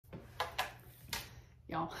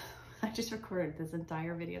Y'all, I just recorded this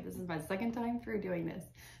entire video. This is my second time through doing this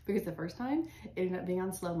because the first time it ended up being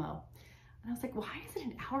on slow-mo. And I was like, why is it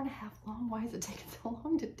an hour and a half long? Why is it taking so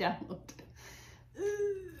long to download?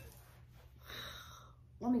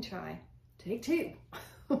 Let me try. Take two.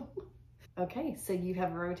 Okay, so you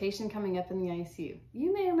have a rotation coming up in the ICU.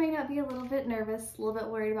 You may or may not be a little bit nervous, a little bit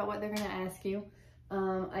worried about what they're gonna ask you.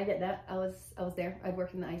 I get that. I was there. I'd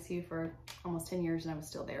worked in the ICU for almost 10 years and I was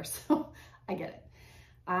still there, so I get it.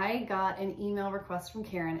 I got an email request from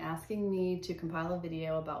Karen asking me to compile a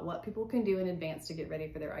video about what people can do in advance to get ready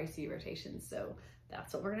for their ICU rotations. So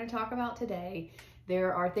that's what we're going to talk about today.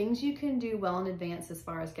 There are things you can do well in advance as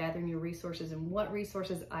far as gathering your resources and what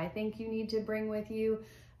resources I think you need to bring with you,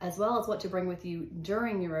 as well as what to bring with you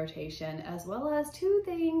during your rotation, as well as 2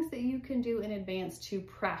 things that you can do in advance to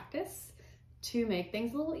practice to make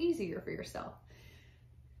things a little easier for yourself.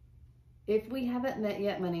 If we haven't met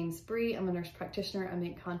yet, my name's Bree. I'm a nurse practitioner. I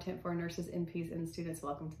make content for nurses, NPs, and students.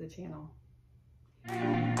 Welcome to the channel.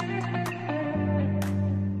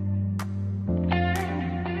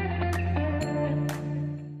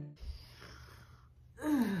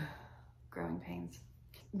 Growing pains.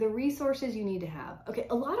 The resources you need to have. Okay,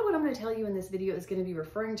 a lot of what I'm going to tell you in this video is going to be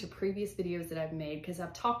referring to previous videos that I've made because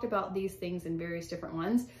I've talked about these things in various different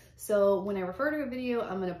ones. So when I refer to a video,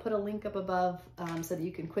 I'm going to put a link up above so that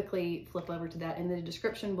you can quickly flip over to that. In the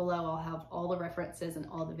description below, I'll have all the references and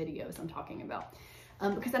all the videos I'm talking about.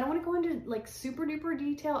 Because I don't want to go into like super duper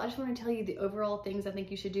detail. I just want to tell you the overall things I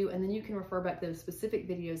think you should do, and then you can refer back to those specific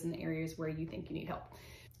videos in the areas where you think you need help.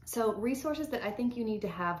 So resources that I think you need to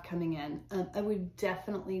have coming in, I would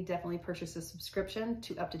definitely purchase a subscription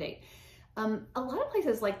to Up to Date. A lot of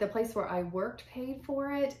places, like the place where I worked, paid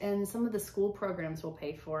for it, and some of the school programs will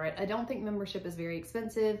pay for it. I don't think membership is very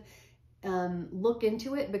expensive. Look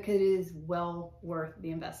into it because it is well worth the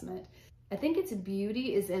investment. I think its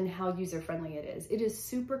beauty is in how user-friendly it is. It is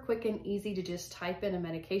super quick and easy to just type in a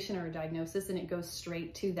medication or a diagnosis and it goes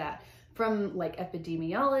straight to that. From like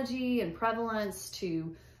epidemiology and prevalence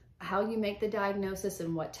to how you make the diagnosis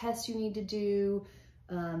and what tests you need to do,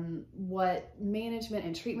 what management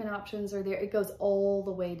and treatment options are there. It goes all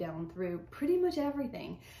the way down through pretty much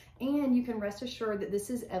everything. And you can rest assured that this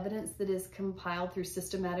is evidence that is compiled through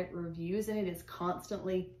systematic reviews and it is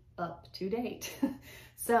constantly up to date.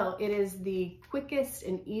 So it is the quickest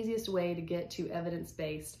and easiest way to get to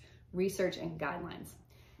evidence-based research and guidelines.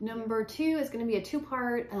 Number 2 is going to be a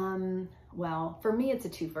 2-part, well, for me it's a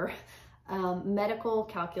twofer, medical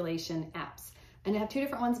calculation apps. And I have 2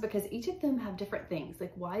 different ones because each of them have different things.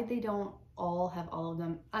 Like why they don't all have all of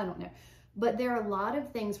them, I don't know. But there are a lot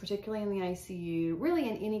of things, particularly in the ICU, really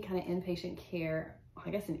in any kind of inpatient care, I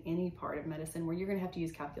guess in any part of medicine, where you're going to have to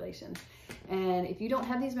use calculations. And if you don't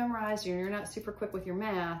have these memorized or you're not super quick with your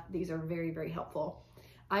math, these are very helpful.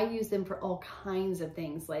 I use them for all kinds of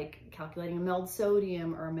things like calculating a MELD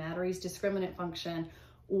sodium or a Matarese discriminant function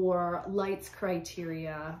or lights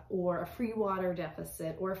criteria or a free water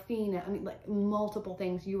deficit or a FENA. I mean, like multiple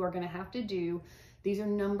things you are going to have to do. These are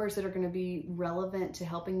numbers that are going to be relevant to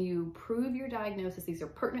helping you prove your diagnosis. These are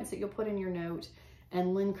pertinents that you'll put in your note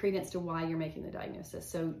and lend credence to why you're making the diagnosis.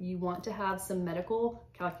 So you want to have some medical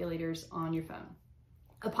calculators on your phone.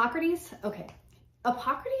 Epocrates, okay.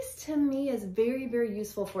 Epocrates to me is very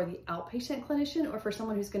useful for the outpatient clinician or for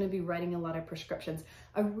someone who's going to be writing a lot of prescriptions.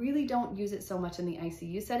 I really don't use it so much in the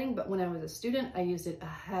ICU setting, but when I was a student, I used it a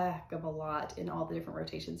heck of a lot in all the different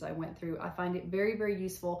rotations I went through. I find it very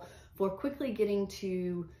useful for quickly getting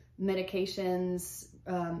to medications,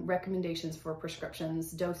 recommendations for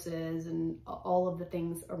prescriptions, doses, and all of the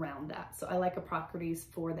things around that. So I like Epocrates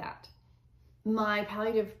for that. My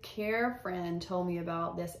palliative care friend told me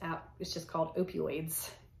about this app. It's just called Opioids.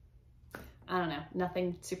 I don't know,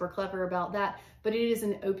 nothing super clever about that, but it is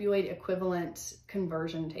an opioid equivalent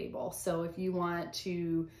conversion table. So if you want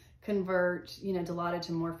to convert, you know, Dilaudid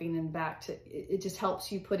to morphine and back to, it just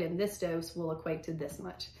helps you put in this dose will equate to this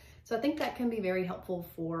much. So I think that can be very helpful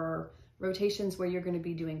for rotations where you're going to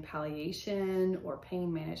be doing palliation or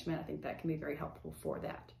pain management. I think that can be very helpful for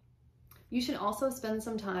that. You should also spend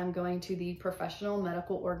some time going to the professional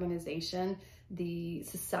medical organization, the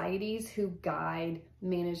societies who guide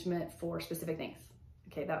management for specific things.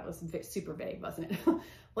 Okay, that was super vague, wasn't it?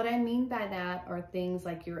 What I mean by that are things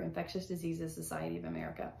like your Infectious Diseases Society of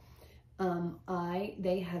America.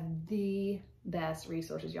 They have the best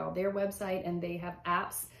resources, y'all. Their website and they have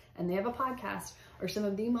apps and they have a podcast are some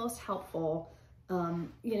of the most helpful.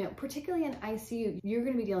 You know, particularly in ICU, you're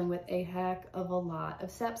going to be dealing with a heck of a lot of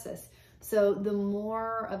sepsis. So the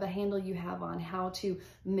more of a handle you have on how to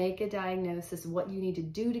make a diagnosis, what you need to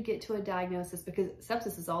do to get to a diagnosis, because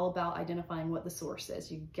sepsis is all about identifying what the source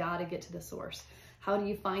is. You got to get to the source. How do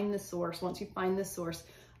you find the source? Once you find the source,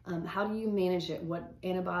 how do you manage it? What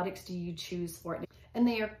antibiotics do you choose for it? And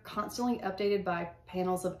they are constantly updated by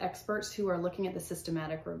panels of experts who are looking at the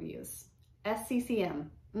systematic reviews. SCCM.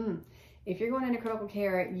 If you're going into critical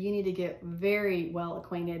care, you need to get very well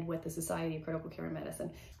acquainted with the Society of Critical Care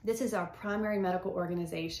Medicine. This is our primary medical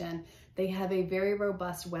organization. They have a very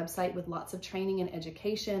robust website with lots of training and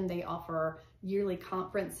education. They offer yearly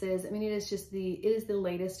conferences. I mean, it is the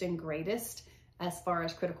latest and greatest as far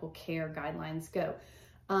as critical care guidelines go.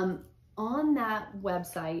 On that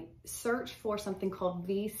website, search for something called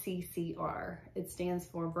VCCR. It stands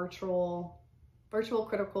for Virtual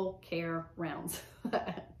Critical Care Rounds.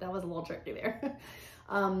 That was a little tricky there.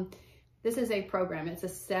 This is a program. It's a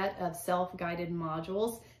set of self-guided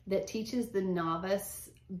modules that teaches the novice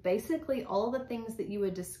basically all the things that you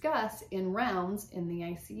would discuss in rounds in the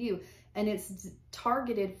ICU. And it's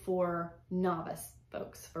targeted for novice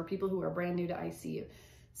folks, for people who are brand new to ICU.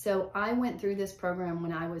 So I went through this program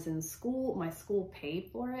when I was in school. My school paid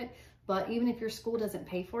for it, but even if your school doesn't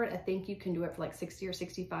pay for it, I think you can do it for like $60 or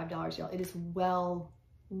 $65, y'all. It is well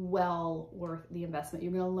worth the investment.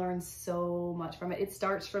 You're going to learn so much from it. It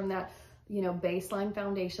starts from that, baseline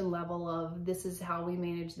foundation level of this is how we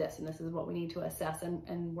manage this and this is what we need to assess,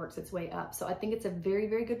 and works its way up. So I think it's a very,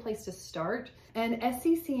 very good place to start. And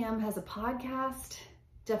SCCM has a podcast.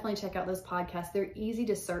 Definitely check out those podcasts. They're easy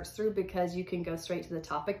to search through because you can go straight to the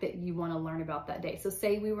topic that you want to learn about that day. So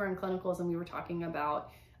say we were in clinicals and we were talking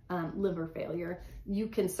about liver failure. You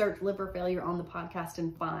can search liver failure on the podcast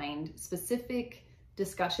and find specific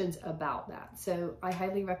discussions about that. So I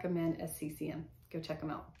highly recommend SCCM. Go check them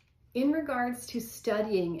out. In regards to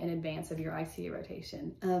studying in advance of your ICU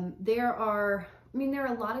rotation, there are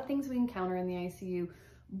a lot of things we encounter in the ICU,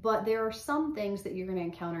 but there are some things that you're going to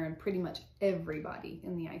encounter in pretty much everybody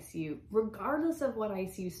in the ICU, regardless of what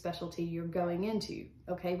ICU specialty you're going into,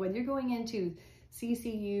 okay? Whether you're going into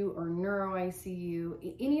CCU or neuro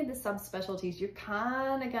ICU, any of the subspecialties, you're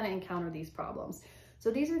kind of going to encounter these problems. So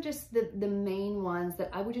these are just the main ones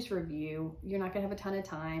that I would just review. You're not going to have a ton of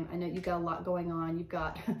time. I know you've got a lot going on. You've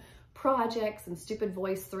got projects and stupid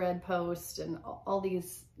voice thread posts and all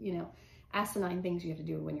these, asinine things you have to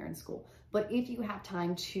do when you're in school. But if you have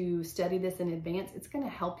time to study this in advance, it's going to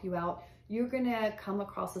help you out. You're going to come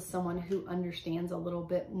across as someone who understands a little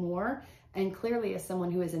bit more, and clearly as someone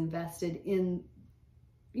who is invested in,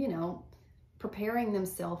 preparing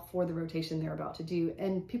themselves for the rotation they're about to do.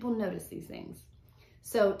 And people notice these things.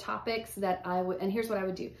 So topics that and here's what I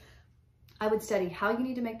would do. I would study how you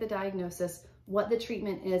need to make the diagnosis, what the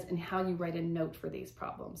treatment is, and how you write a note for these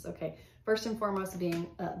problems, okay? First and foremost being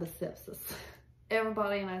the sepsis.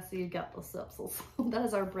 Everybody in ICU got the sepsis. That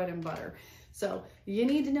is our bread and butter. So you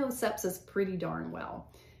need to know sepsis pretty darn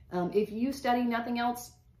well. If you study nothing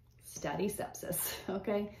else, study sepsis,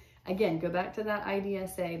 okay? Again, go back to that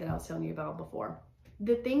IDSA that I was telling you about before.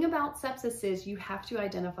 The thing about sepsis is you have to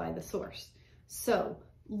identify the source. So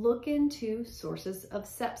look into sources of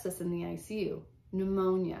sepsis in the ICU: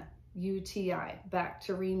 pneumonia, UTI,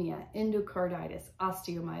 bacteremia, endocarditis,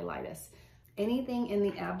 osteomyelitis, anything in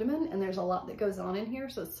the abdomen. And there's a lot that goes on in here,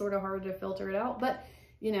 so it's sort of hard to filter it out. But,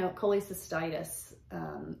 cholecystitis,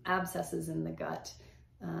 abscesses in the gut,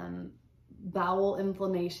 bowel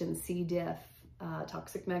inflammation, C. diff,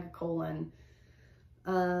 toxic megacolon,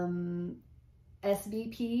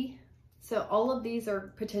 SBP. So all of these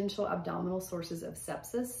are potential abdominal sources of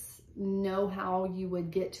sepsis. Know how you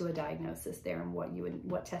would get to a diagnosis there and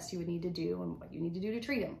what tests you would need to do and what you need to do to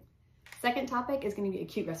treat them. Second topic is going to be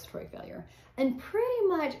acute respiratory failure. And pretty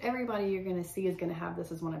much everybody you're going to see is going to have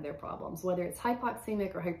this as one of their problems, whether it's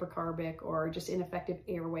hypoxemic or hypercarbic or just ineffective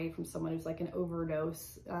airway from someone who's like an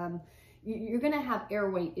overdose. You're going to have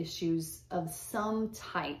airway issues of some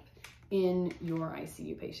type in your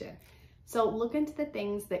ICU patient. So look into the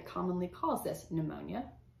things that commonly cause this: pneumonia,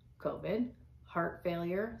 COVID, heart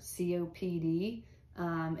failure, COPD,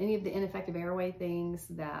 any of the ineffective airway things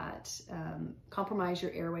that compromise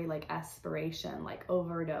your airway, like aspiration, like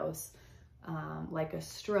overdose, like a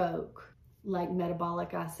stroke, like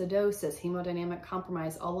metabolic acidosis, hemodynamic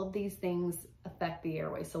compromise. All of these things affect the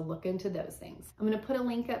airway, so look into those things. I'm going to put a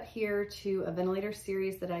link up here to a ventilator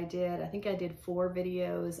series that I did. I think I did 4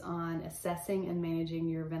 videos on assessing and managing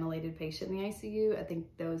your ventilated patient in the ICU. I think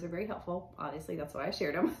those are very helpful. Obviously, that's why I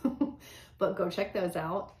shared them, but go check those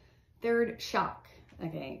out. Third, shock.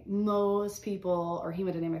 Okay, most people are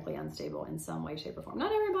hemodynamically unstable in some way, shape, or form.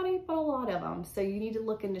 Not everybody, but a lot of them. So you need to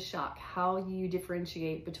look into shock, how you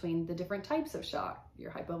differentiate between the different types of shock. You're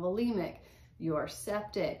hypovolemic, you're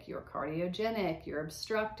septic, you're cardiogenic, you're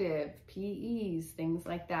obstructive, PEs, things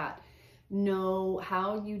like that. Know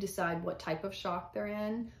how you decide what type of shock they're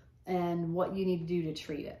in and what you need to do to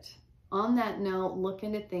treat it. On that note, look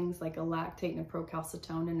into things like a lactate and a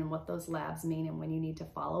procalcitonin and what those labs mean and when you need to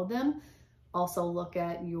follow them. Also look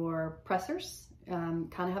at your pressors,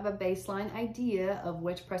 kind of have a baseline idea of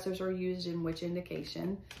which pressors are used in which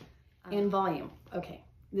indication, and volume. Okay,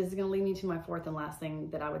 this is gonna lead me to my fourth and last thing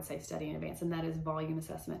that I would say study in advance, and that is volume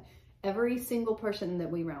assessment. Every single person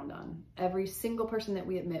that we round on, every single person that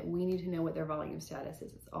we admit, we need to know what their volume status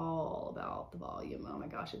is. It's all about the volume. Oh my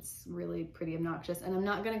gosh, it's really pretty obnoxious. And I'm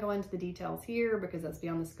not gonna go into the details here because that's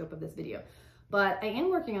beyond the scope of this video. But I am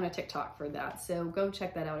working on a TikTok for that, so go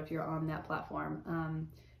check that out if you're on that platform.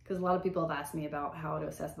 Because a lot of people have asked me about how to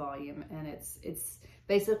assess volume, and it's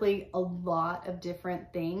basically a lot of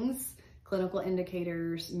different things, clinical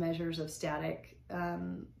indicators, measures of static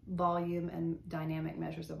volume, and dynamic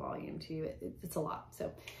measures of volume too. It's a lot. So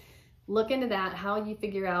look into that, how you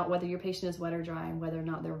figure out whether your patient is wet or dry and whether or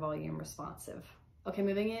not they're volume responsive. Okay,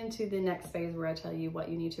 moving into the next phase where I tell you what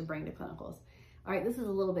you need to bring to clinicals. All right, this is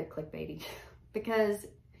a little bit clickbaity. Because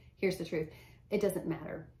here's the truth, it doesn't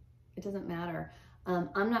matter. It doesn't matter.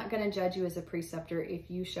 I'm not gonna judge you as a preceptor if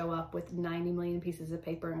you show up with 90 million pieces of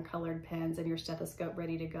paper and colored pens and your stethoscope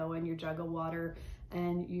ready to go and your jug of water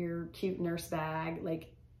and your cute nurse bag.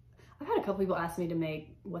 Like, I've had a couple people ask me to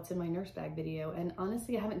make what's in my nurse bag video, and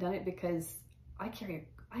honestly, I haven't done it because I carry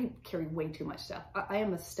way too much stuff. I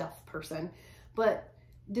am a stuff person, but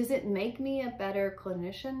does it make me a better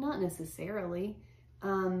clinician? Not necessarily.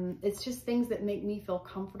 It's just things that make me feel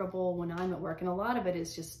comfortable when I'm at work. And a lot of it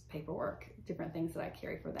is just paperwork, different things that I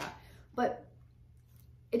carry for that. But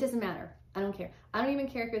it doesn't matter. I don't care. I don't even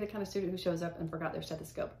care if you're the kind of student who shows up and forgot their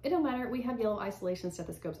stethoscope. It don't matter. We have yellow isolation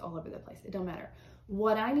stethoscopes all over the place. It don't matter.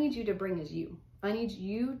 What I need you to bring is you. I need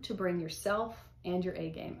you to bring yourself and your A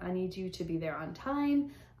game. I need you to be there on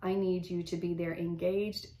time. I need you to be there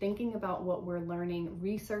engaged, thinking about what we're learning,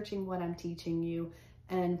 researching what I'm teaching you,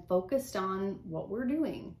 and focused on what we're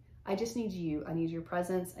doing. I just need you. I need your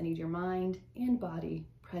presence. I need your mind and body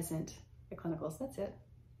present at clinicals. That's it.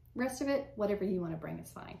 Rest of it, whatever you want to bring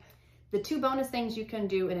is fine. The two bonus things you can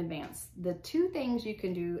do in advance. The two things you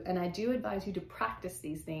can do, and I do advise you to practice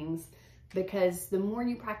these things because the more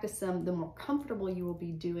you practice them, the more comfortable you will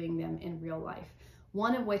be doing them in real life.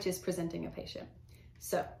 One of which is presenting a patient.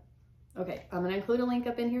 So, okay, I'm gonna include a link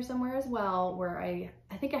up in here somewhere as well where I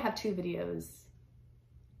think I have two videos.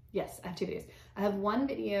 Yes, I have two videos. I have one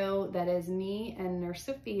video that is me and Nurse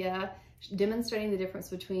Sophia demonstrating the difference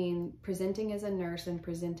between presenting as a nurse and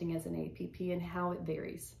presenting as an APP and how it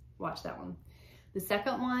varies. Watch that one. The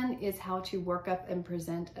second one is how to work up and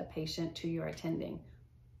present a patient to your attending.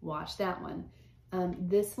 Watch that one.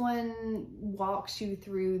 This one walks you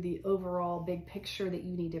through the overall big picture that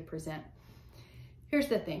you need to present. Here's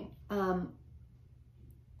the thing.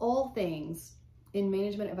 All things in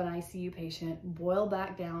management of an ICU patient boil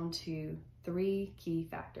back down to three key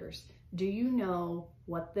factors. Do you know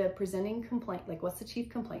what the presenting complaint, like what's the chief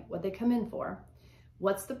complaint, what they come in for?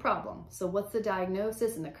 What's the problem? So what's the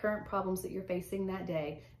diagnosis and the current problems that you're facing that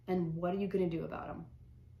day, and what are you gonna do about them?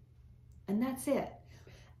 And that's it.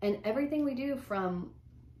 And everything we do from,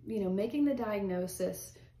 making the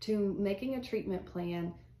diagnosis to making a treatment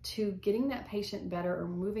plan to getting that patient better or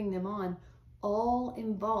moving them on all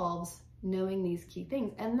involves knowing these key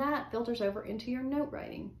things, and that filters over into your note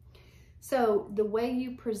writing. So the way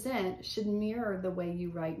you present should mirror the way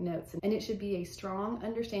you write notes, and it should be a strong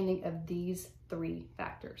understanding of these three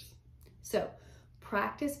factors. So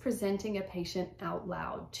practice presenting a patient out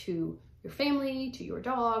loud to your family, to your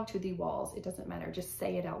dog, to the walls. It doesn't matter, just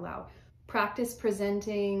say it out loud. Practice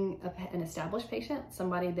presenting an established patient,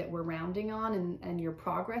 somebody that we're rounding on, and your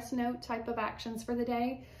progress note type of actions for the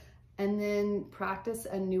day. And then practice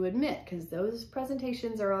a new admit, because those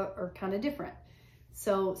presentations are kind of different.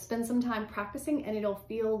 So spend some time practicing and it'll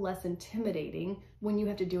feel less intimidating when you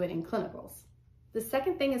have to do it in clinicals. The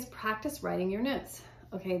second thing is practice writing your notes.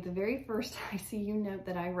 Okay, the very first ICU note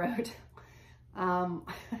that I wrote, I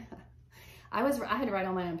had to write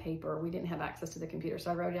on my own paper. We didn't have access to the computer, so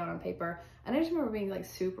I wrote it out on paper. And I just remember being like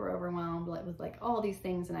super overwhelmed with like all these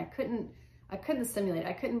things, and I couldn't assimilate.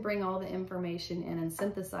 I couldn't bring all the information in and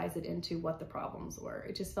synthesize it into what the problems were.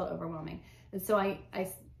 It just felt overwhelming. And so I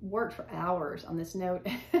worked for hours on this note.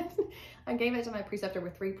 I gave it to my preceptor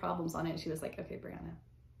with 3 problems on it. And she was like, okay, Brianna,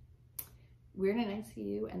 We're in an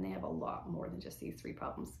ICU and they have a lot more than just these 3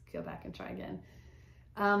 problems. Go back and try again.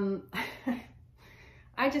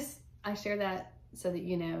 I share that so that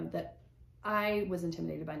you know that I was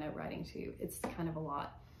intimidated by note writing too. It's kind of a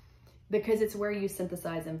lot because it's where you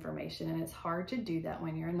synthesize information, and it's hard to do that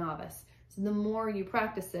when you're a novice. So the more you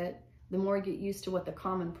practice it, the more you get used to what the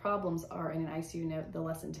common problems are in an ICU note, the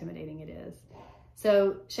less intimidating it is.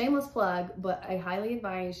 So shameless plug, but I highly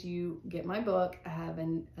advise you get my book. I have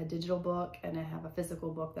a digital book and I have a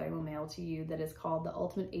physical book that I will mail to you that is called The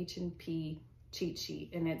Ultimate H&P Cheat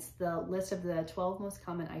Sheet. And it's the list of the 12 most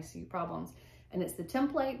common ICU problems. And it's the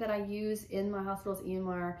template that I use in my hospital's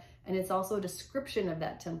EMR. And it's also a description of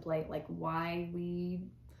that template, like why we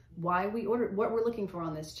ordered, what we're looking for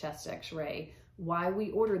on this chest x-ray, why we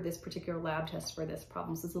ordered this particular lab test for this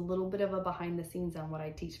problem. So it's a little bit of a behind the scenes on what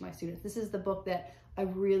I teach my students. This is the book that I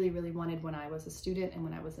really, really wanted when I was a student and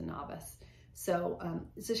when I was a novice. So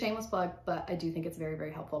it's a shameless plug, but I do think it's very,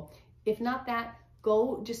 very helpful. If not that,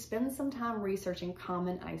 go just spend some time researching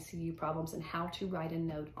common ICU problems and how to write a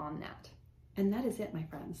note on that. And that is it, my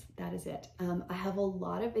friends. That is it. I have a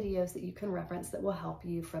lot of videos that you can reference that will help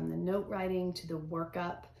you, from the note writing to the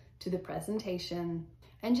workup to the presentation.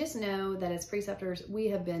 And just know that as preceptors, we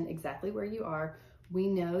have been exactly where you are. We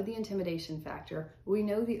know the intimidation factor. We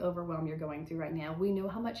know the overwhelm you're going through right now. We know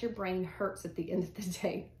how much your brain hurts at the end of the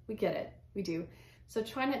day. We get it. We do. So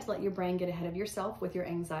try not to let your brain get ahead of yourself with your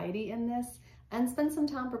anxiety in this, and spend some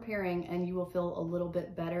time preparing, and you will feel a little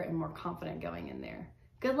bit better and more confident going in there.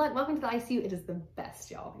 Good luck. Welcome to the ICU. It is the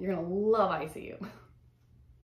best, y'all. You're going to love ICU.